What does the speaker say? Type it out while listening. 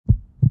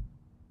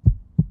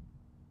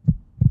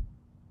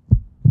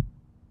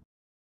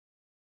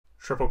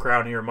Triple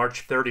Crown here,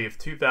 March 30th,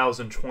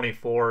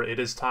 2024. It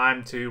is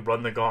time to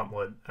run the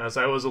gauntlet. As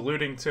I was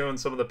alluding to in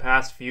some of the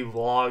past few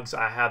vlogs,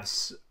 I have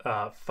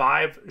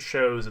 5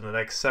 shows in the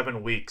next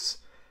 7 weeks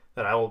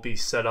that I will be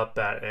set up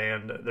at.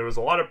 And there was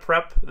a lot of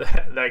prep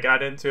that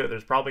got into it.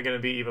 There's probably going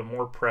to be even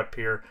more prep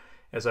here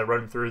as I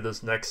run through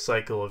this next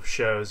cycle of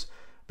shows.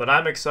 But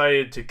I'm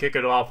excited to kick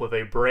it off with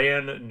a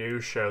brand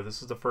new show.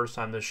 This is the first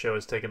time this show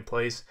has taken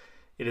place.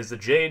 It is the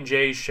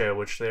J&J show,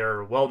 which they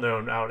are well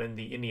known out in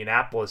the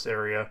Indianapolis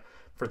area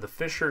for the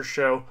Fisher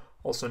show,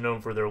 also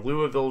known for their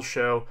Louisville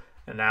show,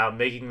 and now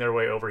making their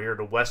way over here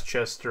to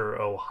Westchester,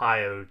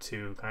 Ohio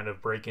to kind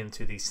of break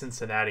into the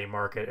Cincinnati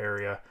market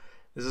area.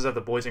 This is at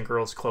the Boys and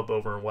Girls Club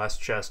over in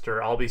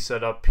Westchester. I'll be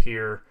set up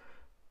here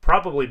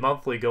probably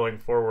monthly going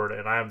forward,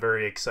 and I am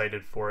very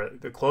excited for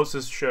it. The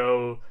closest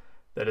show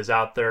that is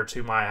out there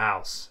to my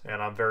house,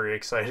 and I'm very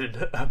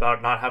excited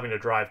about not having to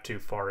drive too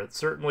far. It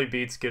certainly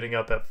beats getting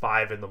up at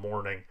 5 in the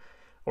morning,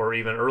 or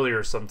even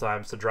earlier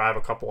sometimes, to drive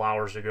a couple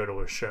hours to go to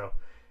a show.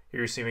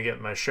 Here you see me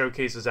getting my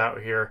showcases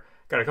out here.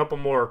 Got a couple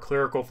more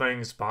clerical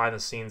things, behind the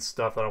scenes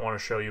stuff that I want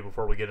to show you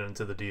before we get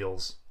into the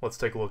deals. Let's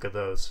take a look at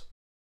those.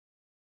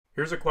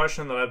 Here's a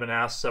question that I've been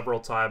asked several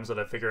times that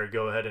I figure I'd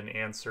go ahead and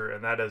answer,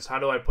 and that is, how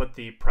do I put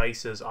the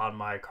prices on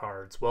my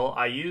cards? Well,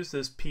 I use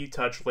this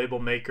P-Touch label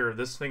maker.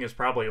 This thing is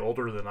probably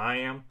older than I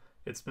am.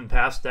 It's been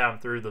passed down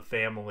through the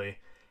family,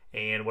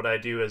 and what I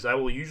do is I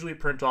will usually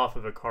print off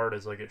of a card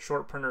as like a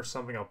short print or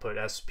something. I'll put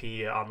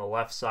SP on the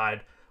left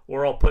side,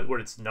 or I'll put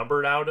what it's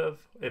numbered out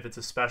of. If it's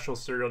a special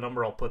serial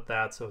number, I'll put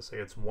that. So say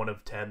it's 1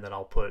 of 10, then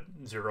I'll put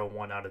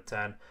 01 out of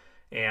 10.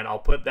 And I'll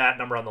put that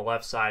number on the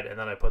left side, and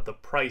then I put the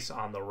price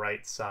on the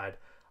right side.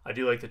 I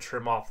do like to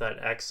trim off that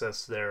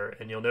excess there,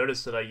 and you'll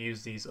notice that I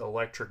use these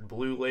electric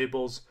blue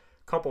labels.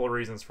 Couple of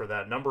reasons for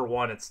that. Number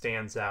one, it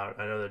stands out.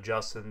 I know that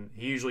Justin,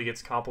 he usually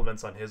gets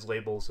compliments on his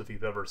labels if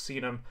you've ever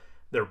seen them.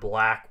 They're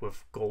black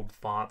with gold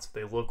fonts.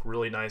 They look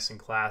really nice and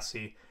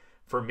classy.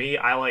 For me,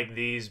 I like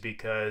these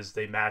because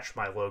they match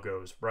my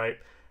logos, right?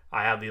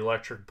 I have the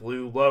electric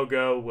blue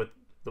logo with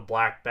the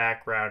black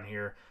background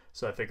here.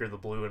 So I figured the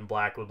blue and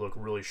black would look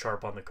really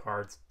sharp on the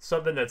cards.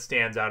 Something that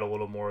stands out a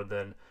little more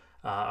than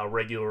a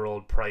regular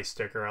old price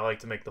sticker. I like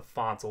to make the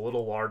fonts a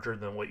little larger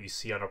than what you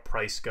see on a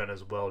price gun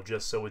as well,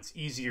 just so it's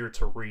easier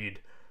to read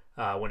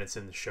when it's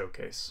in the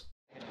showcase.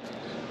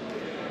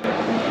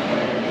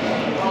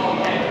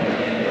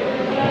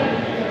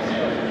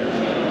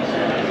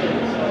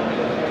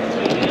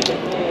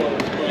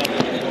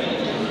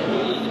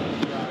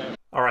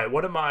 Alright,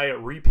 one of my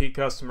repeat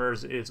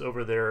customers is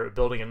over there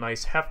building a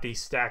nice hefty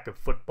stack of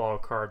football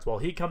cards. While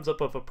he comes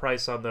up with a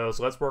price on those,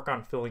 let's work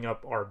on filling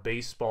up our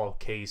baseball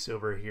case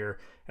over here.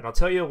 And I'll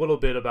tell you a little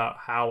bit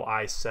about how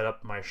I set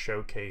up my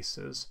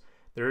showcases.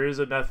 There is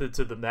a method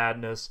to the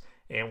madness,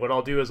 and what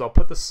I'll do is I'll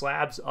put the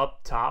slabs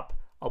up top.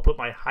 I'll put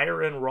my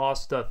higher end raw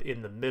stuff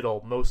in the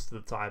middle most of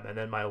the time, and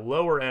then my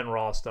lower end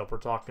raw stuff, we're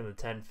talking the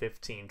 $10,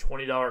 $15,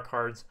 $20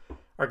 cards,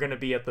 are going to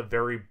be at the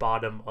very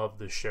bottom of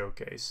the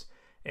showcase.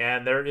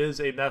 And there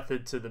is a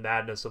method to the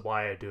madness of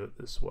why I do it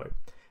this way.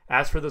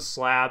 As for the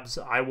slabs,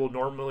 I will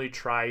normally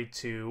try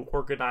to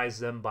organize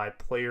them by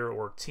player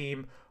or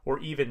team, or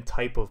even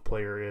type of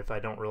player if I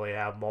don't really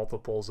have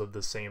multiples of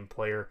the same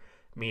player,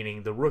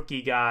 meaning the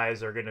rookie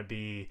guys are going to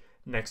be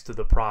next to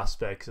the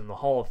prospects, and the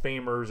Hall of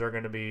Famers are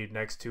going to be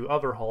next to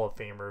other Hall of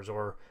Famers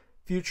or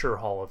future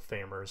Hall of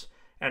Famers,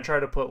 and try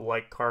to put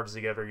like cards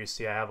together. You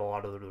see I have a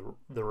lot of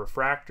the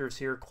refractors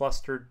here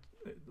clustered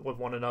with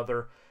one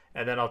another.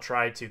 And then I'll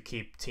try to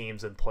keep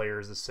teams and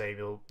players the same.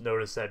 You'll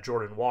notice that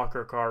Jordan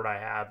Walker card I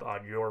have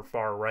on your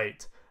far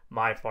right,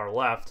 my far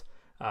left.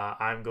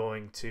 I'm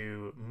going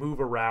to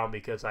move around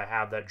because I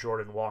have that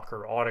Jordan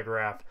Walker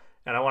autograph,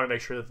 and I want to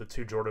make sure that the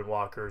 2 Jordan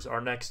Walkers are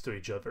next to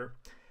each other.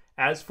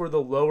 As for the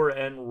lower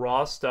end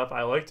raw stuff,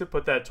 I like to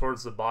put that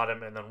towards the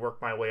bottom and then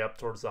work my way up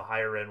towards the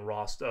higher end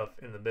raw stuff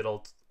in the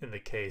middle in the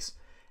case.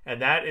 And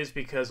that is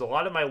because a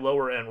lot of my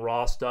lower end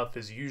raw stuff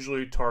is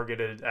usually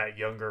targeted at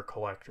younger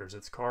collectors.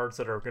 It's cards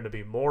that are going to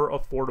be more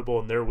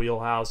affordable in their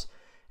wheelhouse,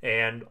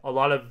 and a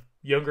lot of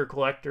younger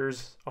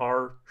collectors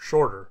are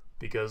shorter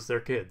because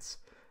they're kids.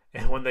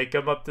 And when they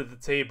come up to the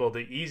table, the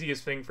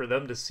easiest thing for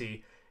them to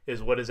see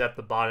is what is at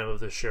the bottom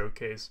of the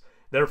showcase.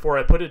 Therefore,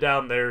 I put it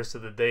down there so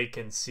that they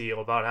can see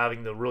without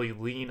having to really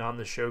lean on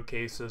the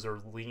showcases or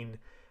lean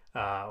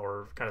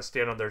or kind of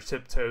stand on their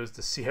tiptoes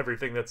to see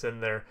everything that's in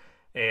there.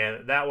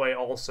 And that way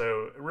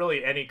also,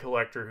 really any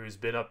collector who's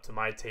been up to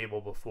my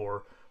table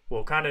before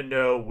will kind of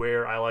know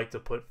where I like to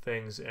put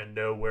things and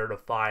know where to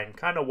find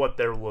kind of what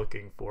they're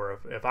looking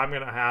for. If I'm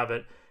going to have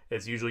it,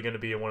 it's usually going to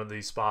be in one of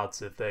these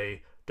spots if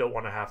they don't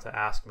want to have to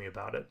ask me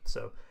about it.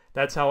 So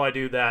that's how I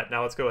do that.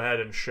 Now let's go ahead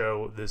and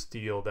show this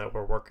deal that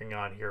we're working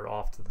on here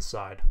off to the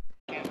side.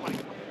 They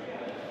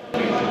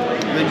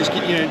just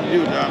get you to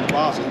do it on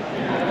Boston.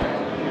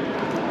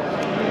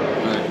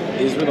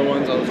 These were the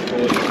ones I was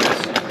pulling.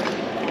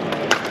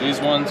 These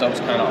ones I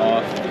was kind of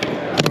off.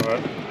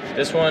 Alright.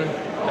 This one,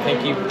 I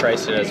think you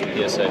priced it as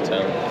PSA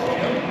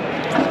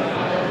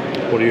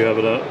 10. What do you have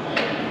it at?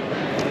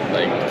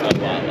 like a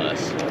lot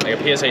less. Like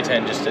a PSA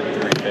 10 just did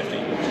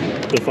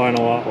 350. Define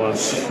a lot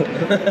less.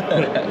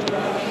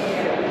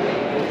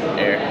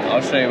 Here,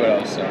 I'll show you what I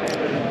was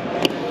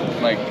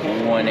selling. Like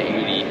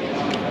 180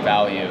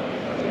 value.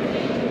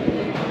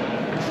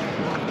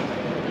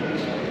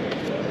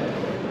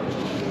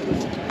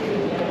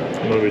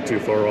 I'm gonna be too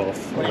far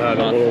off. I had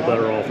a little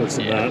better offers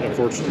than that,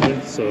 unfortunately.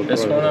 So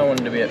this one I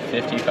wanted to be at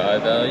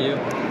 55 value.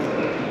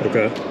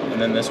 Okay.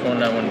 And then this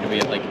one I wanted to be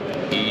at like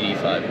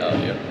 85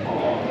 value.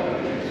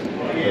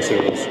 Let's see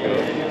what else you got.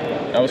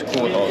 That was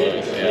cool with all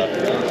those, yeah.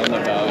 And the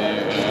value,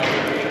 yeah.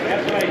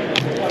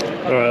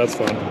 Alright, that's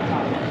fine.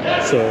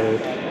 So,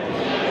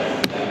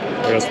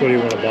 I guess what do you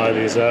want to buy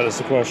these at is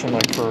the question.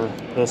 Like for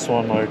this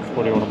one, like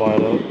what do you want to buy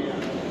it at?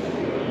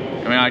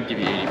 I mean, I'd give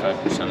you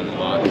 85% of the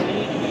lot.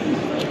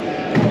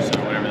 So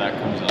whatever that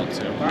comes out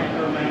to.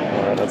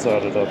 Alright, that's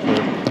added up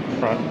here.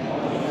 Right.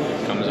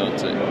 Comes out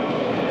to.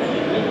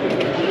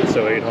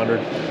 So 800?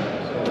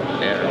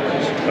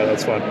 Yeah, Alright,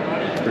 that's fine.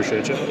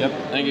 Appreciate you. Yep,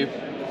 thank you.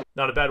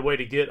 Not a bad way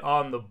to get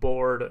on the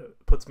board.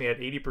 Puts me at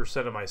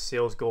 80% of my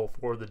sales goal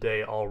for the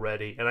day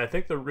already. And I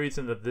think the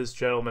reason that this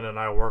gentleman and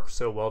I work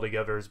so well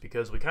together is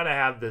because we kind of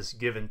have this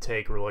give and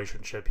take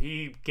relationship.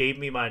 He gave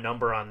me my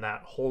number on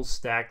that whole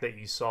stack that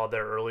you saw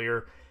there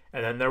earlier.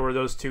 And then there were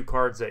those two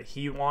cards that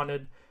he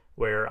wanted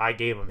where I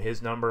gave him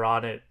his number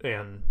on it.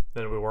 And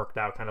then we worked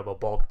out kind of a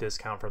bulk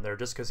discount from there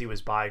just because he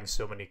was buying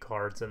so many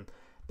cards. And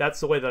that's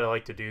the way that I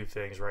like to do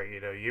things, right? You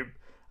know,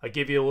 I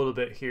give you a little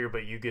bit here,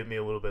 but you give me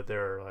a little bit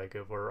there. Like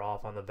if we're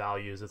off on the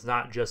values, it's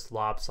not just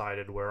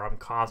lopsided where I'm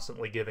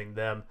constantly giving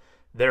them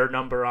their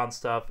number on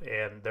stuff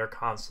and they're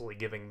constantly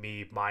giving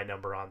me my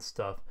number on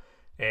stuff.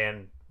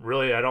 And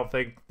really, I don't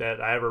think that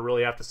I ever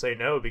really have to say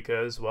no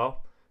because,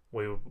 well,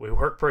 we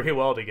work pretty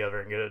well together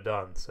and get it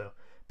done. So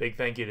big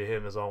thank you to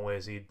him as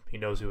always. He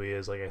knows who he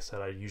is. Like I said,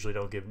 I usually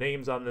don't give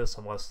names on this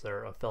unless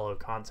they're a fellow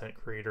content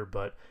creator,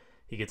 but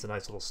he gets a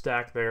nice little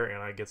stack there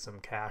and I get some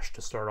cash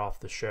to start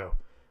off the show.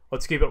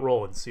 Let's keep it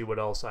rolling, see what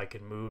else I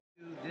can move.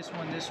 This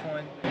one.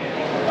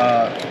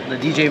 The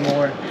DJ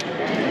Moore.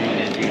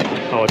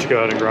 I'll let you go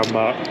ahead and grab them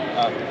out.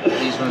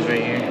 These ones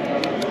right here.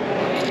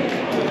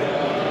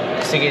 I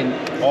was thinking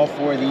all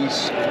four of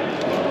these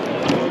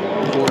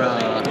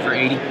for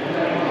 80.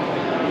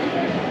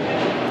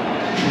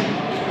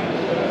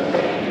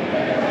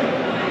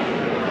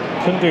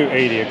 Couldn't do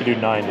 80, I could do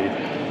 90.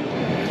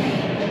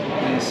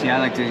 And see, I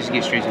like to just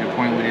get straight to the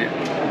point with it.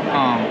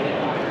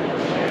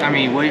 I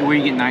mean, where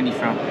you get 90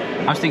 from?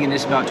 I was thinking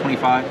this about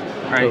 25,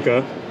 right?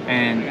 Okay.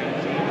 And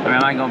I mean,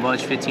 I'm not gonna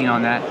budge 15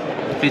 on that,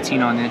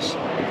 15 on this,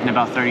 and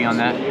about 30 on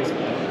that.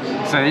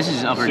 So this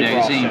is upper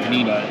deck. This ain't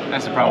Panini.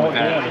 That's the problem with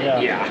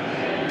that.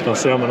 Yeah. I'll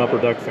say I'm an upper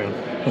deck fan.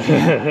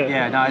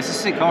 Yeah, no, it's a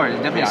sick card.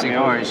 It's definitely a sick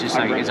card. It's just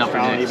like it's upper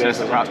deck. So that's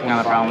the kind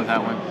of problem with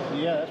that one.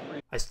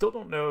 I still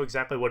don't know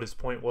exactly what his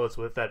point was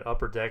with that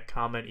upper deck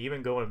comment.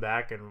 Even going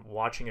back and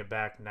watching it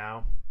back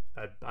now,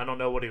 I don't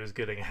know what he was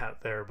getting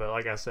at there, but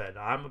like I said,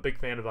 I'm a big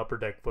fan of Upper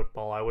Deck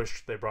football. I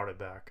wish they brought it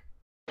back.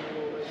 I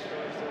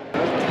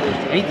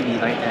hate to be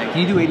like that.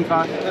 Can you do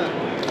 85?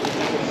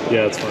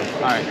 Yeah, it's fine.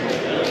 All right.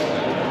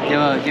 Do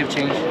you have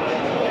change?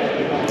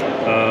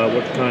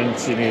 What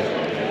kinds do you need?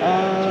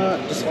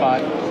 Just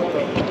 5.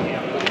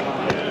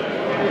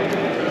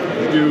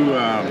 Do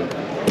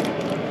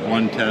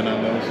 110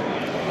 on those.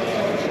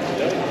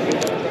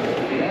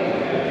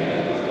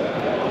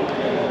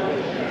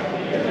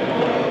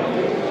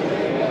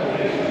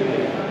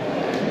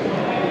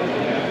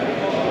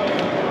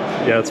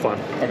 Yeah, it's fine.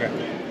 Okay.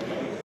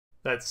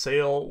 That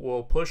sale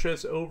will push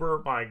us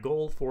over my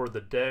goal for the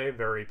day.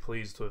 Very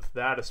pleased with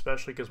that,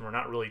 especially because we're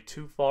not really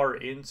too far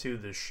into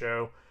the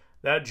show.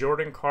 That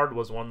Jordan card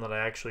was one that I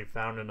actually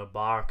found in a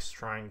box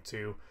trying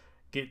to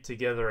get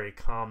together a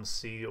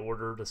COM-C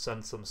order to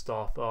send some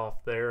stuff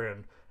off there,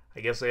 and I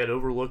guess I had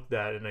overlooked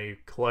that in a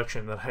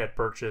collection that I had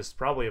purchased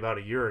probably about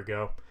a year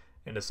ago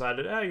and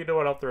decided, you know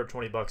what, I'll throw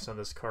 20 bucks on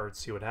this card,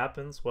 see what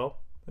happens. Well,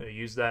 I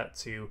used that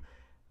to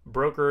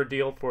broker a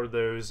deal for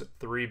those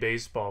 3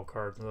 baseball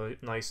cards.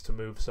 Nice to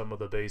move some of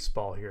the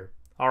baseball here.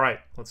 Alright,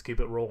 let's keep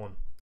it rolling.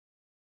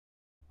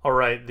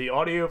 Alright, the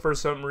audio for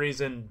some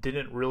reason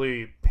didn't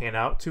really pan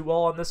out too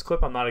well on this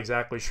clip. I'm not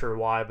exactly sure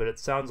why, but it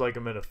sounds like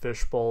I'm in a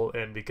fishbowl,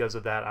 and because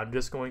of that, I'm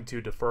just going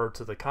to defer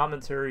to the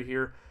commentary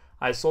here.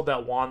 I sold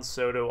that Juan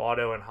Soto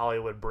auto and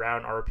Hollywood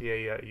Brown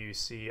RPA that you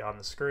see on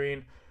the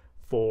screen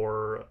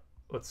for,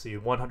 let's see,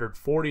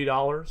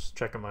 $140.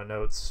 Checking my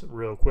notes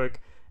real quick.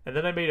 And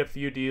then I made a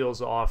few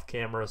deals off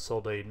camera,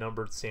 sold a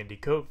numbered Sandy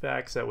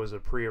Koufax. That was a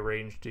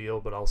pre-arranged deal,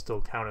 but I'll still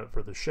count it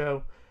for the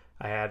show.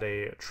 I had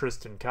a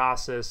Tristan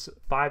Casas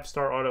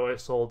 5-star auto I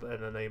sold,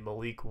 and then a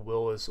Malik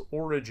Willis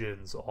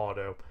Origins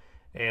auto.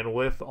 And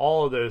with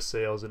all of those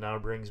sales, it now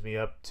brings me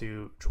up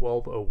to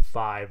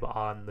 $12.05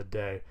 on the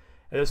day.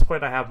 At this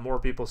point, I have more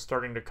people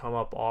starting to come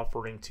up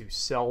offering to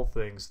sell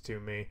things to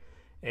me.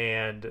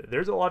 And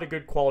there's a lot of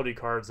good quality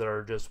cards that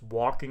are just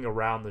walking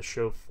around the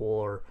show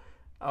floor.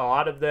 A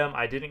lot of them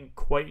I didn't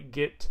quite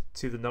get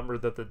to the number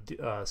that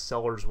the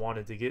sellers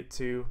wanted to get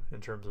to in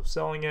terms of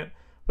selling it,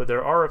 But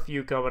there are a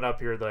few coming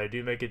up here that I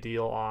do make a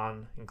deal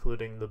on,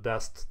 including the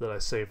best that I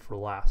saved for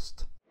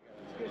last.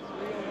 Here,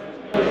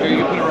 you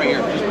can put it right here.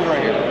 Just put it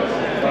right here.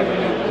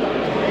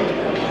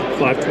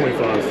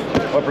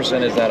 525. What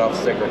percent is that off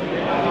sticker?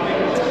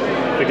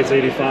 I think it's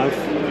 85.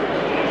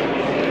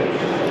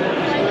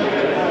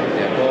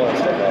 Yeah, pull that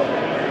stuff out.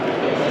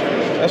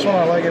 That's one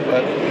I like it,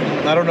 but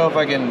I don't know if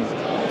I can.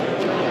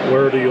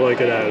 Where do you like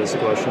it at is the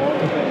question.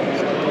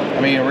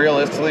 I mean,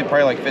 realistically,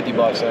 probably like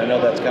 $50. And I know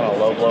that's kind of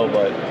low blow,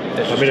 but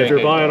it's just if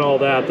you're buying all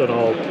that, then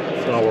I'll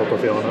work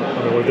with you on it.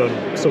 I mean, we've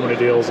done so many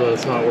deals that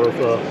it's not worth.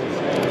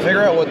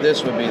 Figure out what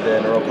this would be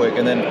then, real quick,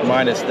 and then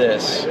minus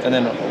this, and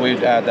then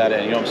we'd add that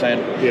in. You know what I'm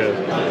saying? Yeah,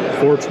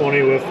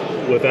 420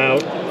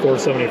 without,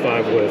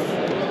 475 with.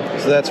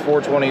 So that's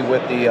 420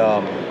 with the.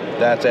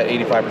 That's at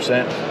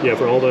 85%. Yeah,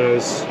 for all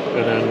those,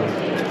 and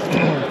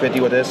then 50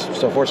 with this,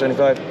 so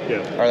 475. Yeah.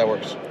 All right, that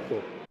works.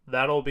 Cool.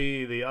 That'll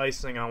be the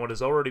icing on what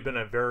has already been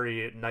a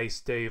very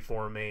nice day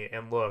for me.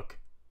 And look,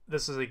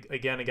 this is,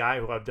 again, a guy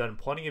who I've done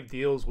plenty of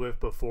deals with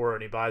before,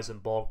 and he buys in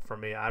bulk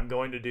from me. I'm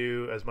going to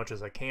do as much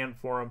as I can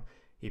for him.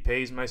 He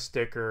pays my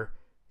sticker.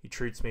 He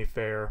treats me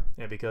fair.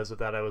 And because of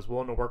that, I was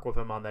willing to work with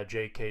him on that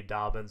J.K.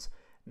 Dobbins.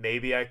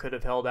 Maybe I could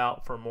have held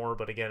out for more,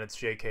 but again, it's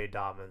J.K.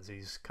 Dobbins.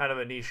 He's kind of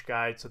a niche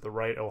guy to the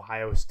right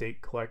Ohio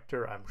State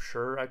collector. I'm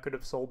sure I could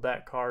have sold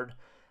that card,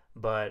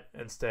 but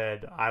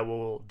instead I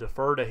will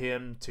defer to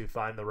him to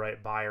find the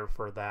right buyer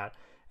for that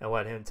and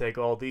let him take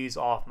all these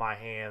off my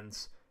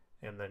hands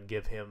and then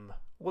give him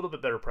a little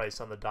bit better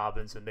price on the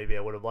Dobbins than maybe I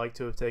would have liked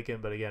to have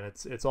taken. But again,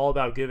 it's all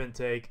about give and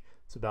take.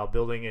 It's about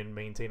building and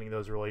maintaining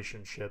those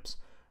relationships.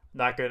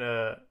 Not going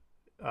to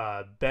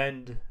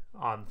bend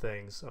on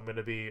things. I'm going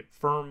to be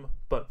firm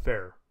but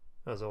fair,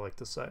 as I like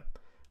to say.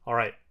 All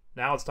right,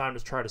 now it's time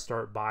to try to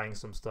start buying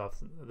some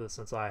stuff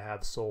since I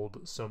have sold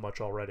so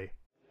much already.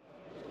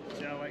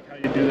 Yeah, I like how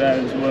you do that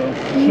as well.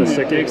 The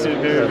sticking,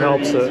 it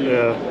helps it,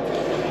 yeah.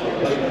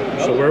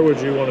 So where would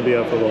you want to be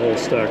at for the whole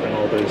stack on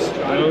all these?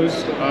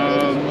 Those,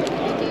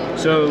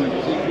 so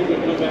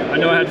I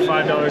know I had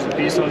 $5 a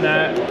piece on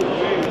that.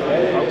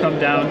 I'll come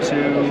down to,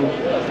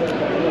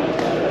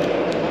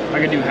 I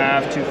could do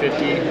half,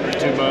 250 or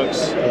 $2.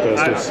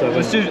 Okay, so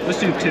let's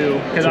do two,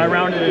 because I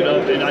rounded it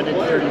up and I did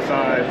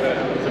 35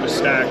 for the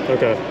stack.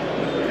 Okay.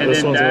 And this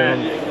then one's that,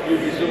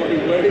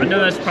 around. I know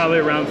that's probably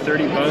around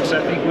 $30,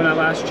 I think, when I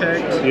last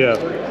checked. Yeah.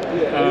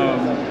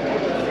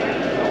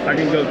 I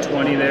can go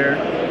 20 there.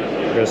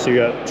 Okay, so you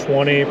got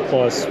 20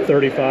 plus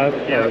 35.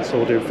 Yeah. All right, so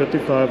we'll do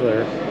 55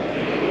 there.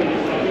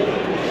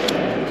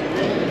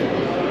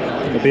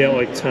 We'll be at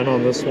like 10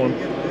 on this one.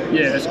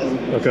 Yeah, that's cool.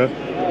 Okay.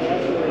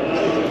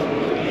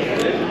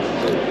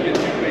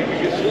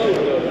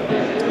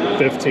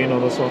 $15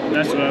 on this one.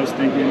 That's what I was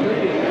thinking.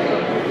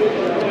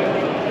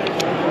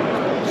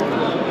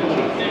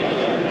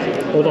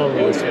 Hold on to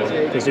this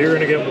one, because you're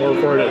going to get more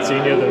for it at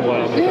Xenia than what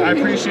I'm going to pay. I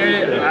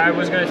appreciate it. I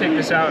was going to take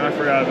this out and I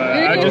forgot about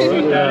it. I just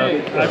looked at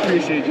it. I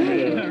appreciate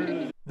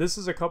you. This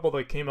is a couple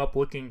that came up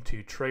looking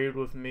to trade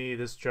with me.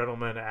 This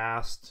gentleman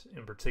asked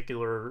in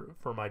particular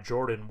for my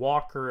Jordan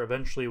Walker.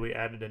 Eventually we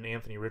added an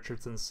Anthony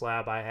Richardson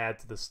slab I had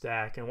to the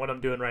stack. And what I'm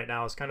doing right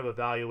now is kind of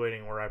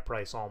evaluating where I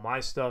price all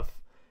my stuff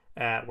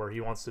at, where he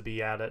wants to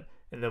be at it,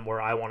 and then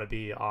where I want to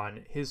be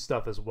on his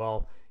stuff as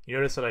well. You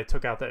notice that I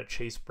took out that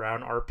Chase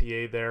Brown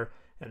RPA there.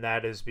 And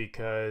that is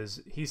because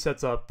he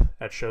sets up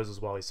at shows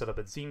as well. He set up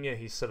at Xenia.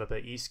 He set up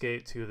at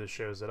Eastgate, two of the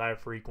shows that I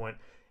frequent.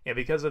 And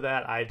because of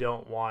that, I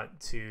don't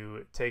want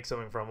to take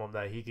something from him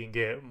that he can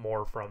get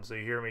more from. So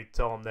you hear me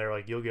tell him there,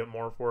 like, you'll get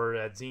more for it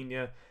at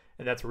Xenia.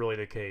 And that's really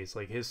the case.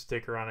 Like, his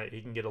sticker on it,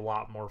 he can get a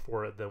lot more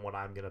for it than what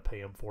I'm going to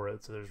pay him for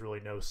it. So there's really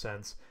no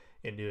sense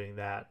in doing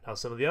that. Now,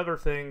 some of the other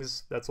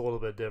things, that's a little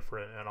bit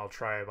different. And I'll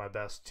try my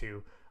best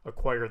to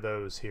acquire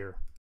those here.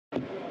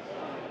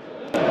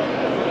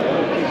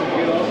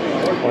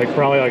 Like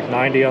probably like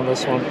 90 on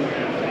this one.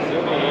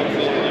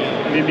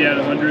 Maybe at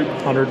 100.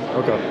 100,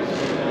 okay.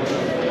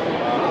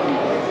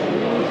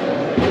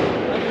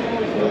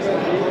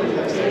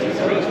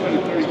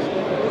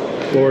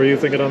 What were you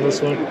thinking on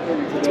this one?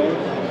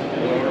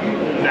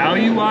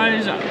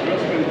 Value-wise,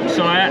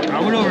 so I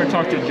went over and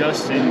talked to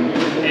Justin,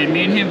 and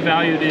me and him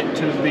valued it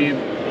to be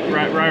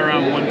right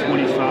around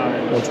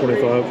 125.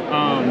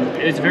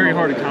 125? It's very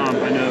hard to comp,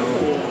 I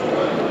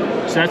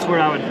know. So that's what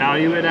I would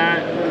value it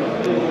at.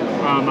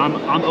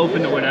 I'm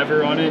open to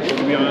whatever on it,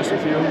 to be honest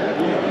with you.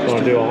 Want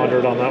to do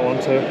 100 on that one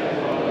too?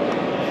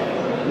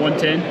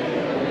 110.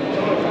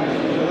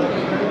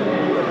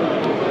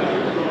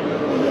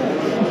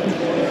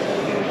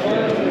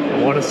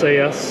 I want to say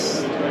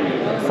yes.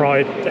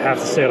 Probably have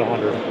to stay at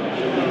 100.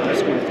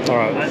 That's cool.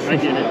 All right. I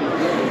get it.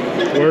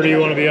 Where do you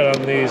want to be at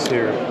on these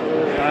here?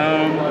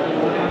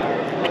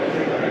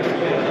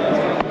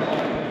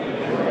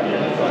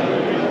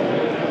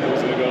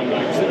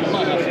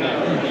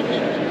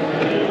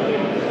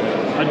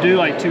 I'd do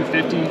like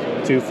 250.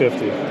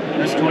 250.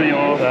 That's 20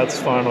 off. That's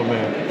fine with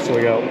me. So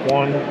we got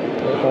 1,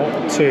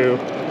 2.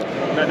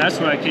 That's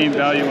what I came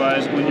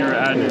value-wise when you're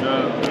adding it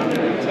up.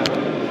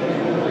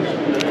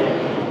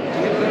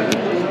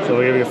 So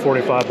we'll give you you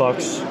 45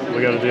 bucks.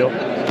 We got a deal.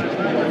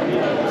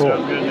 Cool.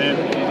 Sounds good,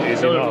 man.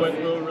 Easy So enough.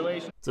 little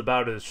relation. It's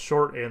about as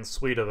short and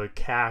sweet of a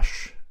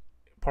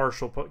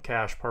partial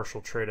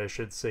trade, I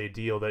should say,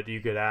 deal that you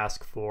could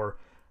ask for.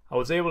 I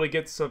was able to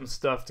get some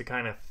stuff to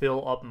kind of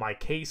fill up my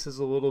cases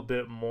a little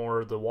bit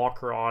more. The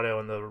Walker Auto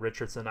and the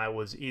Richardson I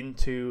was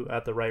into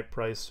at the right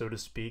price, so to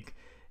speak.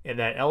 And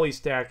that Ellie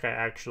stack I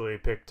actually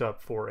picked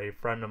up for a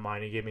friend of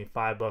mine. He gave me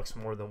 $5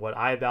 more than what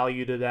I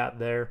valued it at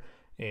there.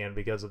 And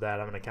because of that,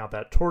 I'm going to count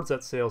that towards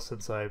that sale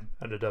since I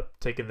ended up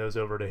taking those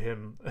over to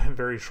him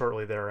very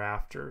shortly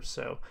thereafter.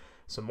 So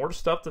some more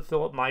stuff to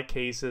fill up my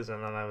cases,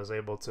 and then I was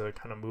able to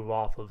kind of move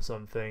off of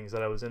some things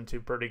that I was into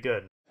pretty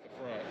good.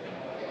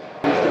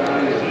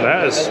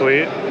 That is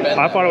sweet.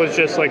 I thought it was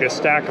just like a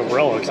stack of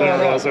relics. I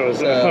didn't realize it was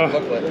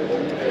booklet.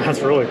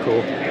 That's really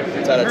cool.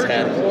 It's out of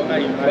 10.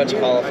 A bunch of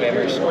Hall of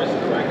Famers.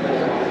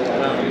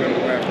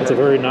 It's a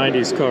very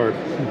 90s card.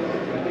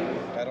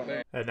 I don't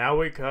know. And now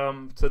we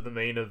come to the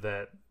main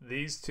event.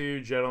 These two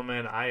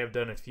gentlemen I have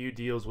done a few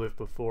deals with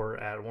before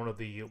at one of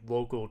the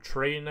local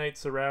trade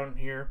nights around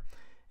here.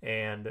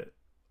 And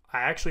I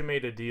actually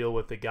made a deal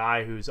with the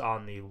guy who's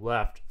on the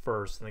left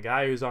first. And the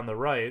guy who's on the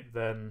right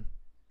then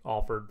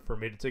offered for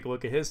me to take a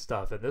look at his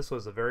stuff. And this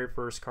was the very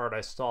first card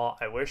I saw.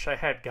 I wish I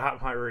had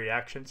got my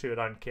reaction to it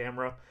on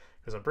camera,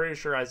 because I'm pretty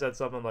sure I said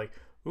something like,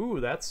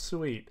 "Ooh, that's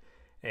sweet."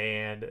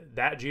 And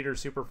that Jeter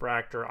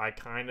Superfractor, I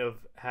kind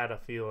of had a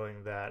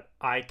feeling that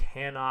I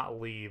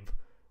cannot leave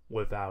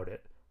without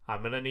it. I'm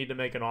going to need to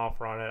make an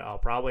offer on it. I'll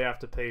probably have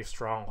to pay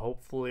strong.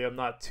 Hopefully I'm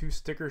not too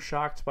sticker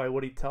shocked by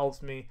what he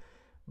tells me,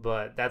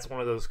 but that's one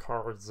of those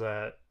cards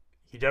that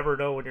you never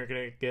know when you're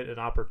going to get an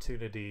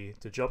opportunity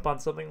to jump on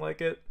something like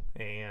it,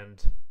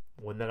 and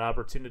when that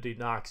opportunity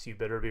knocks, you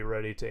better be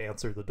ready to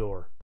answer the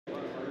door.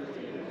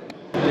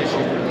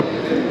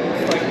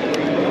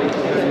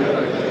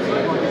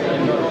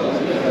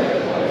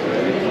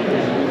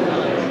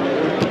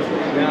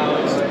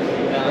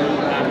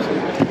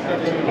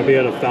 I'll be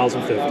at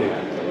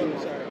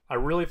 1,050. I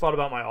really thought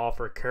about my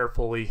offer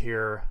carefully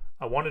here.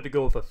 I wanted to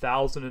go with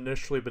 1,000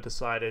 initially, but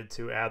decided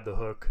to add the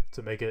hook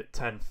to make it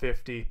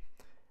 1,050.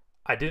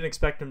 I didn't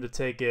expect him to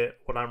take it.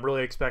 What I'm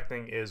really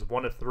expecting is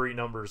one of three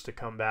numbers to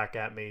come back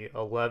at me: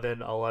 11,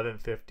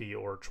 1150,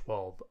 or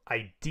 12.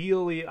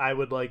 Ideally, I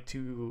would like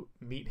to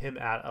meet him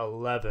at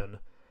 11,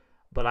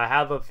 but I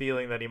have a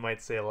feeling that he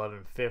might say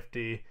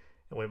 1150,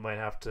 and we might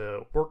have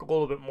to work a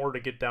little bit more to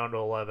get down to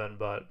 11,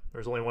 but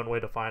there's only one way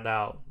to find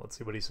out. Let's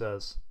see what he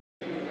says.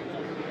 I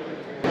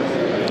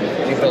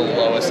think the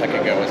lowest I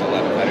could go is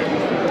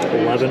 1100.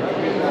 11?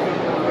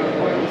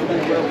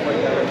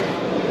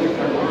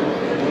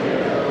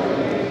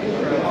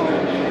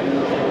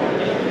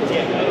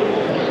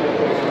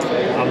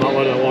 I'm not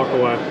letting it walk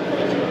away.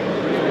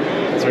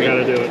 I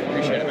gotta do it.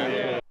 Appreciate it,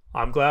 man.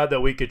 I'm glad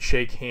that we could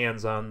shake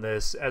hands on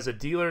this. As a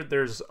dealer,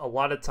 there's a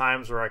lot of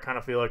times where I kind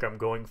of feel like I'm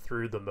going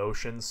through the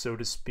motions, so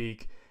to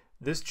speak.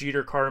 This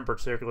Jeter card in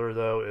particular,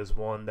 though, is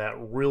one that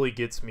really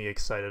gets me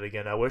excited.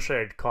 Again, I wish I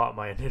had caught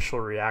my initial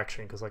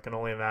reaction, because I can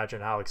only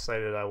imagine how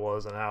excited I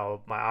was and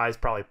how my eyes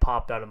probably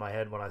popped out of my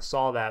head when I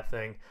saw that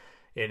thing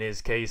in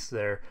his case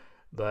there.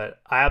 But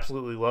I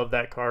absolutely love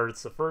that card.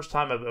 It's the first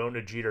time I've owned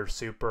a Jeter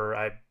Super.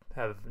 I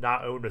have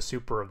not owned a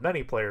Super of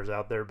many players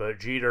out there, but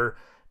Jeter,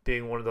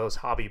 being one of those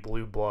hobby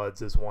blue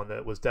bloods, is one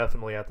that was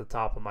definitely at the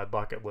top of my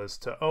bucket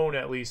list to own,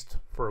 at least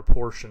for a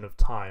portion of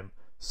time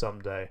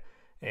someday.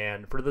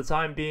 And for the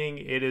time being,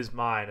 it is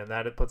mine, and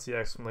that it puts the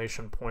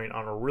exclamation point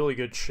on a really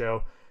good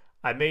show.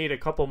 I made a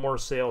couple more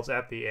sales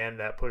at the end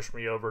that pushed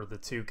me over the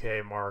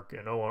 2K mark,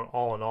 and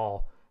all in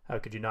all, how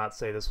could you not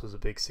say this was a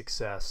big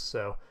success?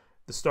 So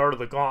the start of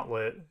the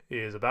gauntlet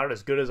is about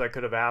as good as I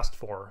could have asked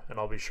for, and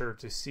I'll be sure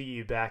to see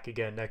you back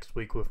again next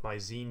week with my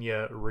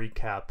Xenia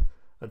recap.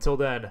 Until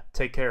then,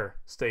 take care,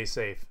 stay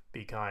safe,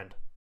 be kind.